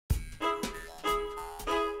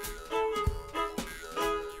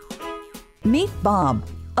Meet Bob,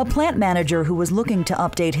 a plant manager who was looking to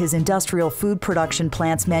update his industrial food production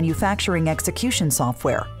plant's manufacturing execution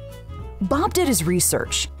software. Bob did his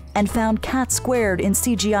research and found CAT Squared in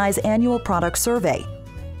CGI's annual product survey.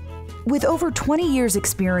 With over 20 years'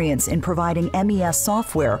 experience in providing MES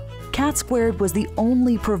software, CAT Squared was the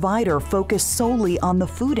only provider focused solely on the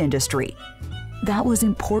food industry. That was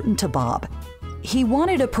important to Bob. He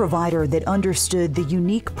wanted a provider that understood the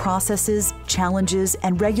unique processes, challenges,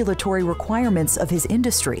 and regulatory requirements of his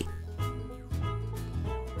industry.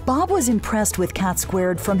 Bob was impressed with CAT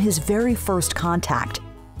Squared from his very first contact.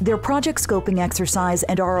 Their project scoping exercise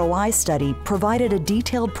and ROI study provided a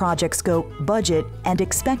detailed project scope, budget, and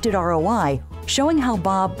expected ROI, showing how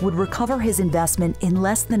Bob would recover his investment in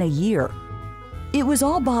less than a year. It was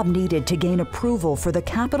all Bob needed to gain approval for the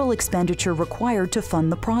capital expenditure required to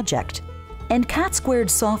fund the project. And CAT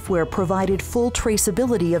Squared software provided full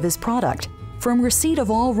traceability of his product, from receipt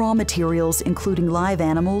of all raw materials including live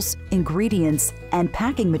animals, ingredients, and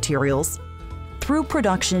packing materials, through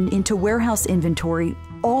production into warehouse inventory,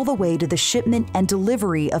 all the way to the shipment and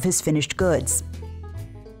delivery of his finished goods.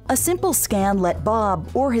 A simple scan let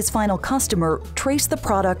Bob or his final customer trace the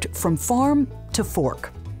product from farm to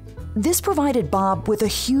fork. This provided Bob with a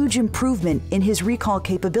huge improvement in his recall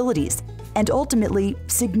capabilities and ultimately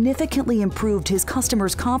significantly improved his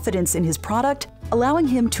customers' confidence in his product, allowing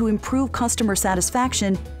him to improve customer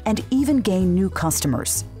satisfaction and even gain new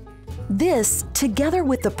customers. This, together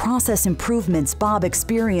with the process improvements Bob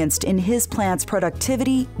experienced in his plant's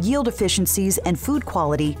productivity, yield efficiencies, and food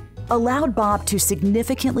quality, allowed Bob to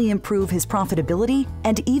significantly improve his profitability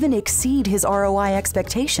and even exceed his ROI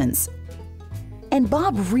expectations. And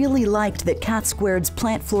Bob really liked that CAT Squared's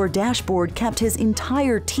plant floor dashboard kept his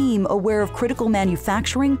entire team aware of critical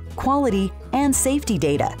manufacturing, quality, and safety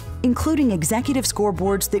data, including executive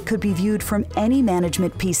scoreboards that could be viewed from any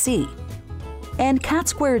management PC. And CAT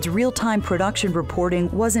Squared's real-time production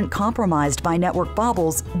reporting wasn't compromised by network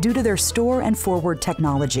bobbles due to their store and forward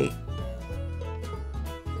technology.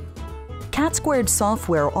 CAT Squared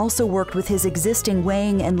software also worked with his existing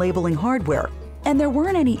weighing and labeling hardware, and there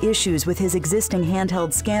weren't any issues with his existing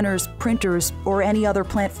handheld scanners, printers, or any other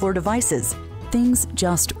plant floor devices. Things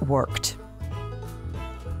just worked.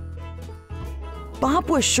 Bob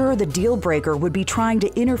was sure the deal breaker would be trying to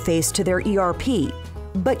interface to their ERP,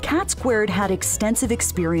 but CAT Squared had extensive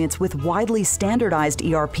experience with widely standardized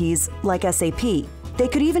ERPs like SAP. They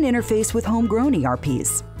could even interface with homegrown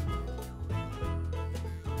ERPs.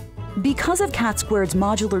 Because of CAT Squared's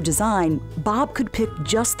modular design, Bob could pick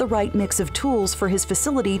just the right mix of tools for his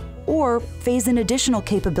facility or phase in additional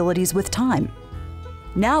capabilities with time.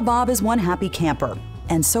 Now Bob is one happy camper,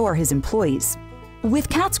 and so are his employees. With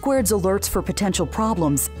CAT Squared's alerts for potential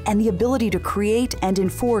problems and the ability to create and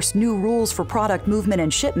enforce new rules for product movement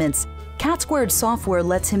and shipments, CAT Squared software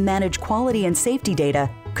lets him manage quality and safety data,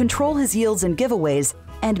 control his yields and giveaways,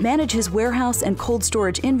 and manage his warehouse and cold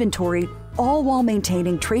storage inventory, all while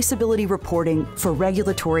maintaining traceability reporting for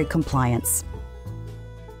regulatory compliance.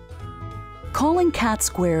 Calling CAT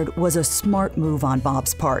Squared was a smart move on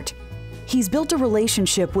Bob's part. He's built a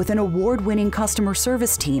relationship with an award-winning customer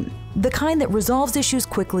service team, the kind that resolves issues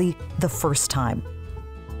quickly the first time.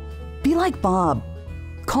 Be like Bob.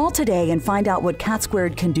 Call today and find out what CAT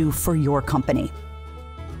Squared can do for your company.